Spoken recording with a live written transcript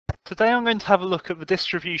Today I'm going to have a look at the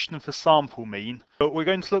distribution of the sample mean, but we're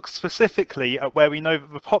going to look specifically at where we know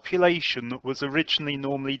that the population was originally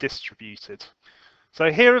normally distributed. So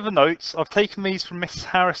here are the notes. I've taken these from Miss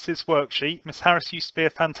Harris's worksheet. Miss Harris used to be a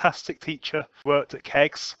fantastic teacher, worked at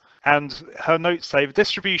Keggs, and her notes say the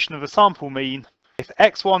distribution of the sample mean, if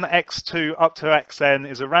x1, x2 up to xn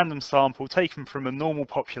is a random sample taken from a normal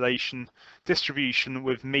population distribution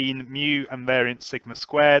with mean mu and variance sigma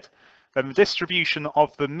squared, then the distribution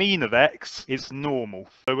of the mean of x is normal.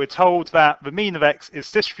 So we're told that the mean of x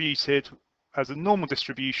is distributed as a normal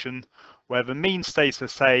distribution where the mean stays the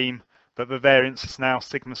same, but the variance is now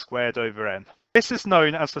sigma squared over n. This is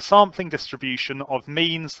known as the sampling distribution of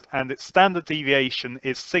means, and its standard deviation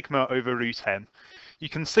is sigma over root n. You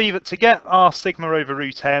can see that to get our sigma over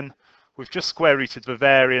root n, we've just square rooted the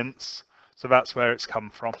variance, so that's where it's come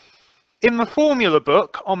from. In the formula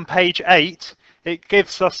book on page 8, it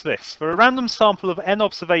gives us this. For a random sample of n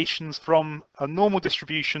observations from a normal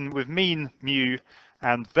distribution with mean mu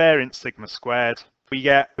and variance sigma squared, we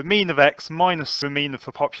get the mean of x minus the mean of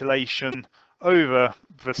the population over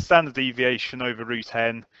the standard deviation over root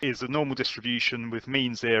n is a normal distribution with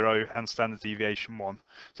mean 0 and standard deviation 1.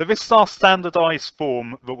 So this is our standardized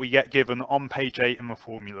form that we get given on page 8 in the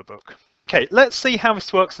formula book. Okay, let's see how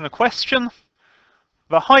this works in a question.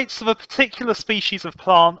 The heights of a particular species of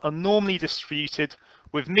plant are normally distributed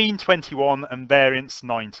with mean 21 and variance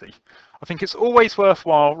 90. I think it's always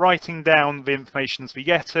worthwhile writing down the information as we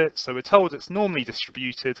get it. So we're told it's normally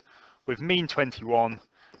distributed with mean 21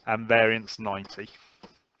 and variance 90.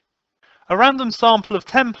 A random sample of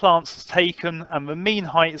 10 plants is taken and the mean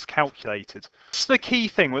height is calculated. This is the key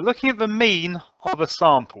thing. We're looking at the mean of a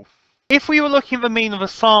sample. If we were looking at the mean of a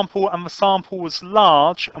sample and the sample was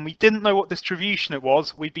large and we didn't know what distribution it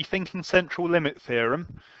was, we'd be thinking central limit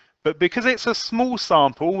theorem. But because it's a small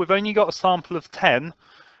sample, we've only got a sample of 10,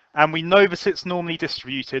 and we know that it's normally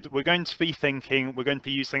distributed, we're going to be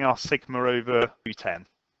using our sigma over root n.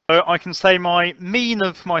 So I can say my mean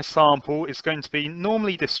of my sample is going to be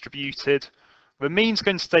normally distributed. The mean's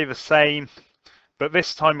going to stay the same, but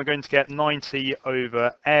this time we're going to get 90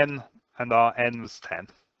 over n, and our n was 10.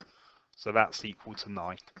 So that's equal to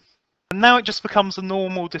 9. And now it just becomes a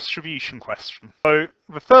normal distribution question. So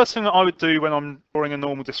the first thing that I would do when I'm drawing a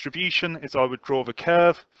normal distribution is I would draw the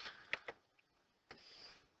curve.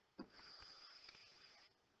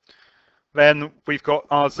 Then we've got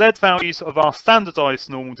our z values of our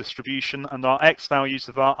standardized normal distribution and our x values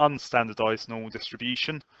of our unstandardized normal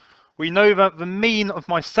distribution. We know that the mean of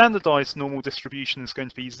my standardized normal distribution is going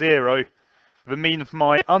to be 0. The mean of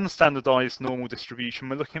my unstandardized normal distribution,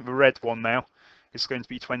 we're looking at the red one now, is going to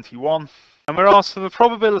be 21. And we're asked for the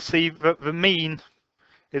probability that the mean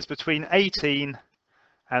is between 18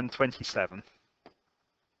 and 27.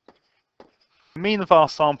 The mean of our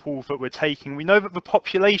sample that we're taking, we know that the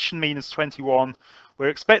population mean is 21. We're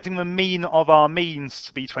expecting the mean of our means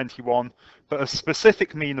to be 21, but a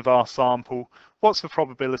specific mean of our sample, what's the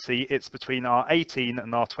probability? It's between our 18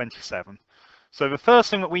 and our 27. So the first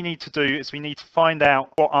thing that we need to do is we need to find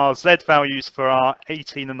out what our z values for our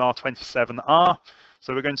 18 and our 27 are.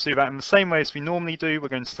 So we're going to do that in the same way as we normally do. We're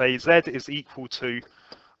going to say z is equal to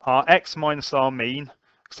our x minus our mean,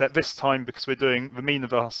 except this time because we're doing the mean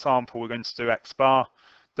of our sample, we're going to do x bar,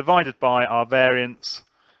 divided by our variance,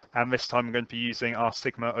 and this time we're going to be using our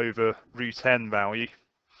sigma over root n value.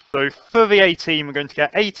 So for the 18, we're going to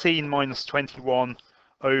get 18 minus 21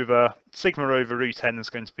 over sigma over root n is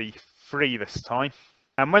going to be 3 this time.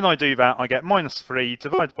 And when I do that, I get minus 3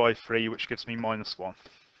 divided by 3, which gives me minus 1.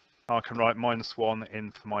 I can write minus 1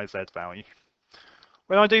 in for my z value.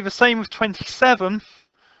 When I do the same with 27,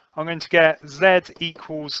 I'm going to get z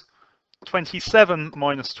equals 27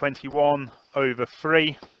 minus 21 over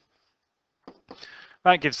 3.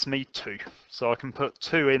 That gives me 2. So I can put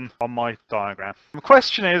 2 in on my diagram. The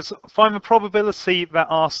question is, find the probability that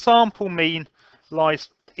our sample mean lies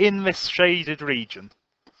in this shaded region.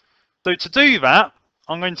 So to do that,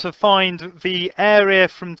 I'm going to find the area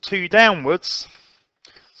from 2 downwards.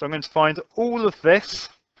 So I'm going to find all of this,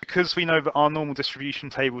 because we know that our normal distribution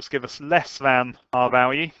tables give us less than our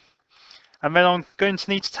value. And then I'm going to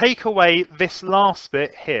need to take away this last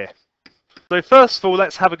bit here. So first of all,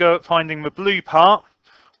 let's have a go at finding the blue part.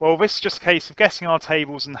 Well, this is just a case of getting our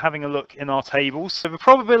tables and having a look in our tables. So the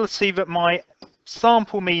probability that my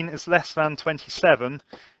sample mean is less than 27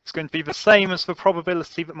 is going to be the same as the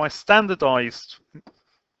probability that my standardized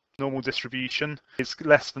normal distribution is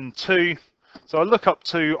less than 2. So I look up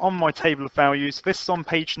 2 on my table of values. This is on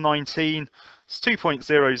page 19. It's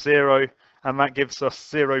 2.00, and that gives us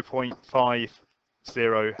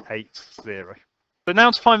 0.5080. So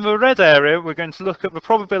now to find the red area, we're going to look at the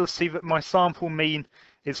probability that my sample mean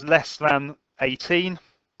is less than 18.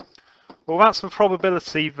 Well, that's the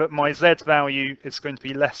probability that my z value is going to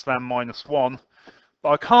be less than -1. But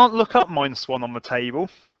I can't look up -1 on the table.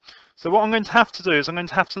 So what I'm going to have to do is I'm going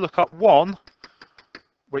to have to look up 1,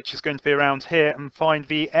 which is going to be around here, and find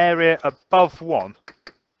the area above 1.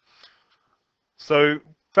 So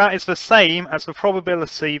that is the same as the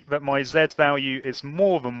probability that my z value is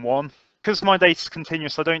more than 1. Because my data is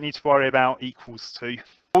continuous, I don't need to worry about equals to.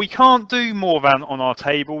 We can't do more than on our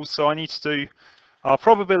table, so I need to do our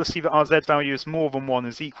probability that our z value is more than 1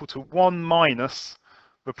 is equal to 1 minus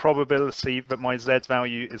the probability that my z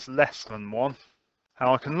value is less than 1.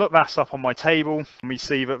 Now I can look that up on my table, and we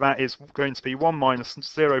see that that is going to be 1 minus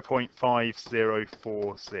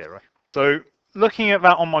 0.5040. So looking at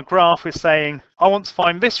that on my graph, we're saying I want to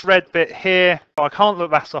find this red bit here, but I can't look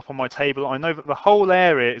that up on my table. I know that the whole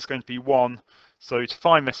area is going to be 1. So to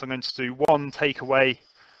find this, I'm going to do 1 take away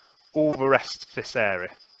all the rest of this area.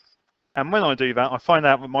 And when I do that, I find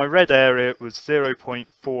out that my red area was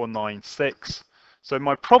 0.496. So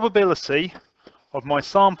my probability of my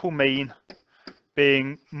sample mean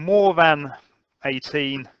being more than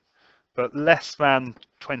 18 but less than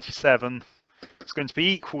 27 is going to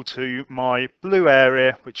be equal to my blue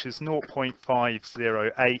area, which is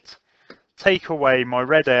 0.508, take away my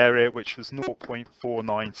red area, which was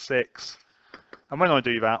 0.496, and when I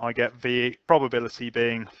do that, I get the probability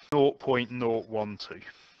being 0.012.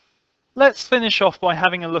 Let's finish off by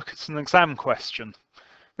having a look at an exam question.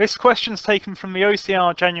 This question is taken from the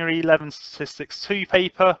OCR January 11 Statistics 2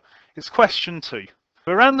 paper. It's question 2.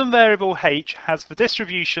 The random variable h has the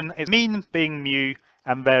distribution its mean being mu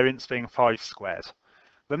and variance being 5 squared.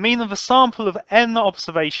 The mean of a sample of n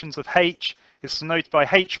observations of h is denoted by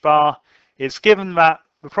h bar is given that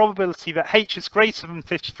the probability that h is greater than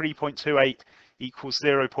 53.28 equals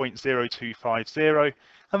 0.0250,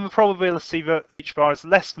 and the probability that h bar is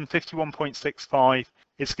less than 51.65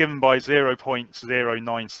 is given by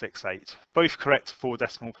 0.0968, both correct to 4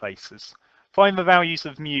 decimal places. Find the values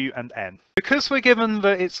of mu and n. Because we're given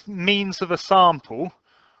that it's means of a sample,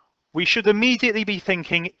 we should immediately be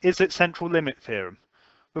thinking, is it central limit theorem?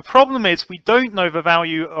 The problem is we don't know the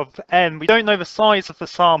value of n, we don't know the size of the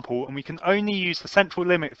sample, and we can only use the central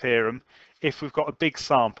limit theorem if we've got a big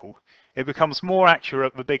sample. It becomes more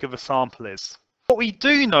accurate the bigger the sample is. What we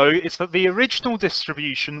do know is that the original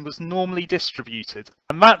distribution was normally distributed,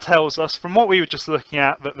 and that tells us from what we were just looking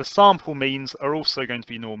at that the sample means are also going to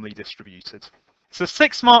be normally distributed. It's a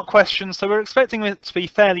 6-mark question, so we're expecting it to be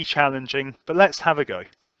fairly challenging, but let's have a go.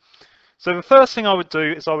 So the first thing I would do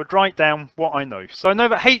is I would write down what I know. So I know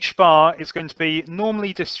that h bar is going to be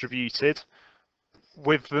normally distributed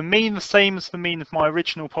with the mean the same as the mean of my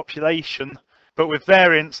original population, but with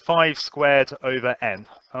variance 5 squared over n.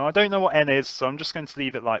 And I don't know what n is, so I'm just going to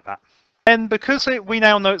leave it like that. And because we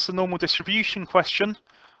now know it's a normal distribution question,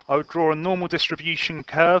 I would draw a normal distribution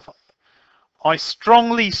curve. I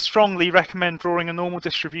strongly recommend drawing a normal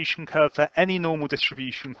distribution curve for any normal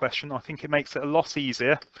distribution question. I think it makes it a lot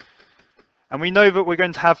easier. And we know that we're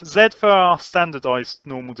going to have z for our standardized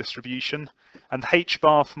normal distribution and h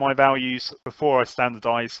bar for my values before I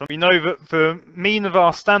standardize. So we know that the mean of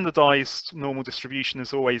our standardized normal distribution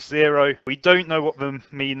is always 0. We don't know what the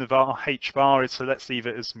mean of our h bar is, so let's leave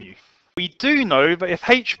it as mu. We do know that if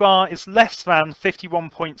h bar is less than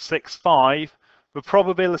 51.65, the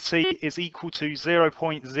probability is equal to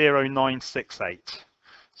 0.0968.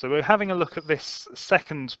 So we're having a look at this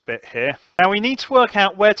second bit here. Now we need to work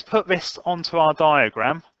out where to put this onto our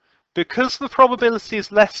diagram. Because the probability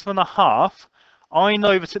is less than a half, I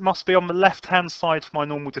know that it must be on the left-hand side of my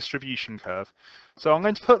normal distribution curve. So I'm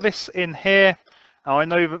going to put this in here. Now I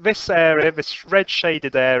know that this area, this red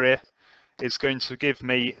shaded area, is going to give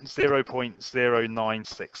me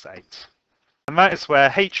 0.0968. And that is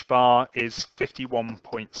where h bar is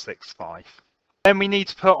 51.65. Then we need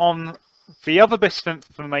to put on the other bit of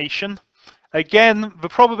information. Again, the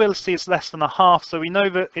probability is less than a half, so we know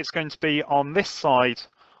that it's going to be on this side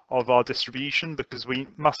of our distribution because we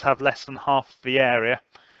must have less than half of the area.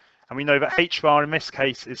 And we know that h bar in this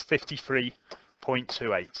case is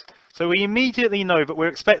 53.28. So we immediately know that we're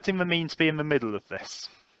expecting the mean to be in the middle of this.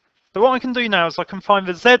 So what I can do now is I can find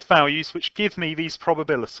the z values which give me these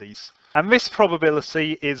probabilities. And this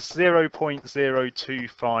probability is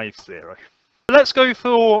 0.0250. Let's go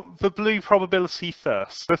for the blue probability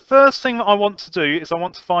first. The first thing that I want to do is I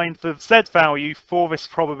want to find the z value for this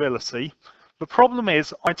probability. The problem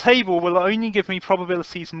is my table will only give me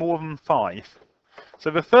probabilities more than 5.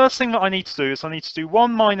 So the first thing that I need to do is I need to do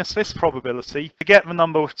 1 minus this probability to get the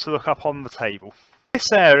number to look up on the table.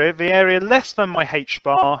 This area, the area less than my h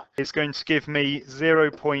bar, is going to give me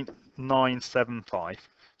 0.975.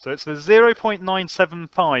 So it's the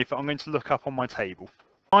 0.975 that I'm going to look up on my table.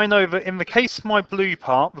 I know that in the case of my blue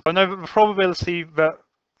part, I know that the probability that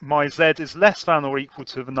my z is less than or equal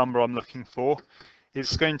to the number I'm looking for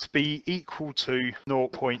is going to be equal to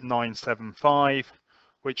 0.975,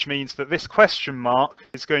 which means that this question mark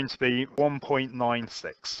is going to be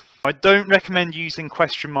 1.96. I don't recommend using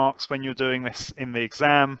question marks when you're doing this in the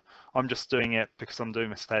exam. I'm just doing it because I'm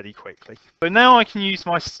doing this fairly quickly. So now I can use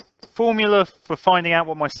my formula for finding out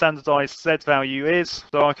what my standardized z value is.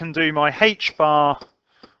 So I can do my h bar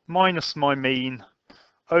minus my mean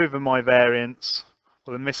over my variance.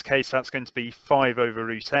 Well, in this case, that's going to be 5 over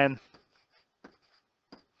root n.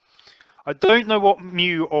 I don't know what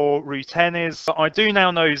mu or root n is, but I do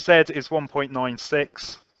now know z is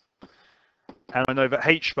 1.96, and I know that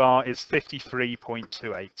h bar is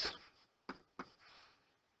 53.28.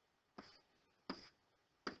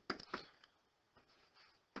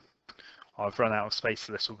 I've run out of space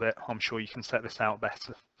a little bit. I'm sure you can set this out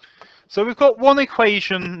better. So we've got one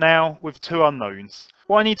equation now with two unknowns.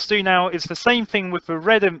 What I need to do now is the same thing with the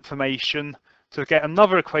red information to get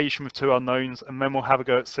another equation with two unknowns, and then we'll have a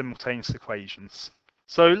go at simultaneous equations.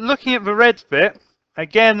 So looking at the red bit,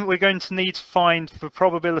 again, we're going to need to find the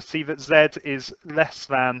probability that z is less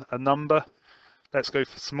than a number. Let's go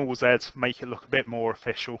for small z, make it look a bit more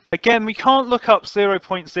official. Again, we can't look up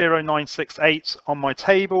 0.0968 on my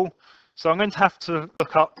table, so I'm going to have to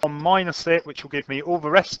look up 1 minus it, which will give me all the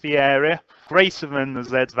rest of the area greater than the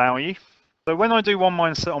z value. So when I do 1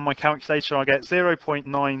 minus it on my calculator, I get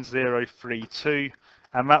 0.9032,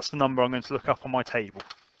 and that's the number I'm going to look up on my table.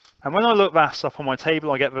 And when I look that up on my table,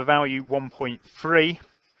 I get the value 1.3.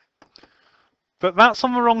 But that's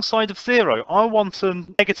on the wrong side of 0. I want a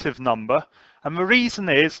negative number, and the reason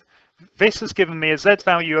is this has given me a z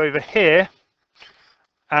value over here,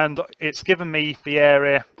 and it's given me the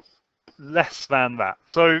area less than that.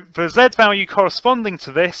 So the z value corresponding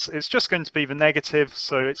to this is just going to be the negative,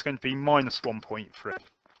 so it's going to be minus 1.3.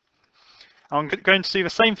 I'm going to do the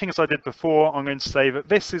same thing as I did before. I'm going to say that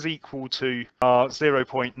this is equal to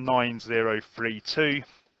 0.9032.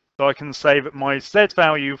 So I can say that my z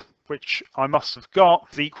value, which I must have got,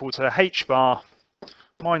 is equal to h bar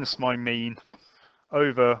minus my mean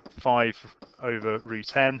over 5 over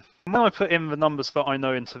root n. And when I put in the numbers that I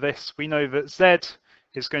know into this, we know that z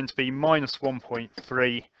is going to be minus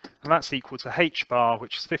 1.3, and that's equal to h bar,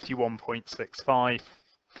 which is 51.65,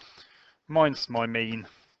 minus my mean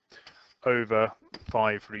over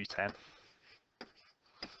 5 root n.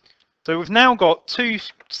 So we've now got two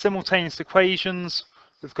simultaneous equations.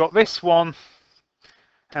 We've got this one,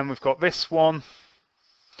 and we've got this one.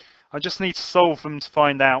 I just need to solve them to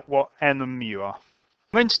find out what n and mu are.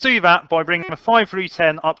 I'm going to do that by bringing the 5 root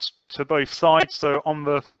n up to both sides. So on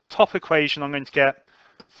the top equation, I'm going to get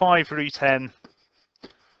 5 root n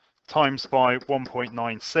times by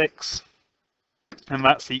 1.96, and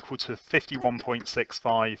that's equal to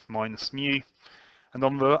 51.65 minus mu. And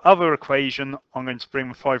on the other equation, I'm going to bring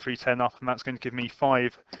the 5 root n up, and that's going to give me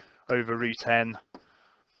 5 over root n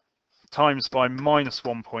times by minus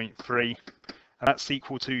 1.3, and that's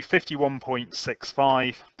equal to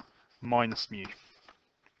 51.65 minus mu.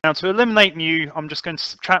 Now to eliminate mu, I'm just going to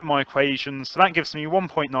subtract my equations. So that gives me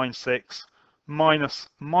 1.96 minus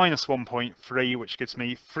 1.3, which gives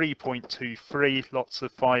me 3.23, lots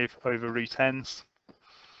of 5 over root n's.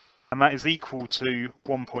 And that is equal to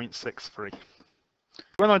 1.63.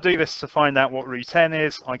 When I do this to find out what root n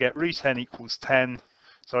is, I get root n equals 10.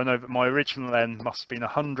 So I know that my original n must have been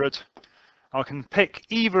 100. I can pick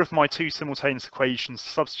either of my two simultaneous equations,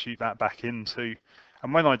 substitute that back into,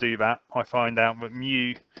 and when I do that, I find out that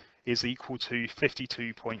mu is equal to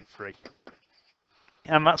 52.3.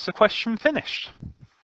 And that's the question finished.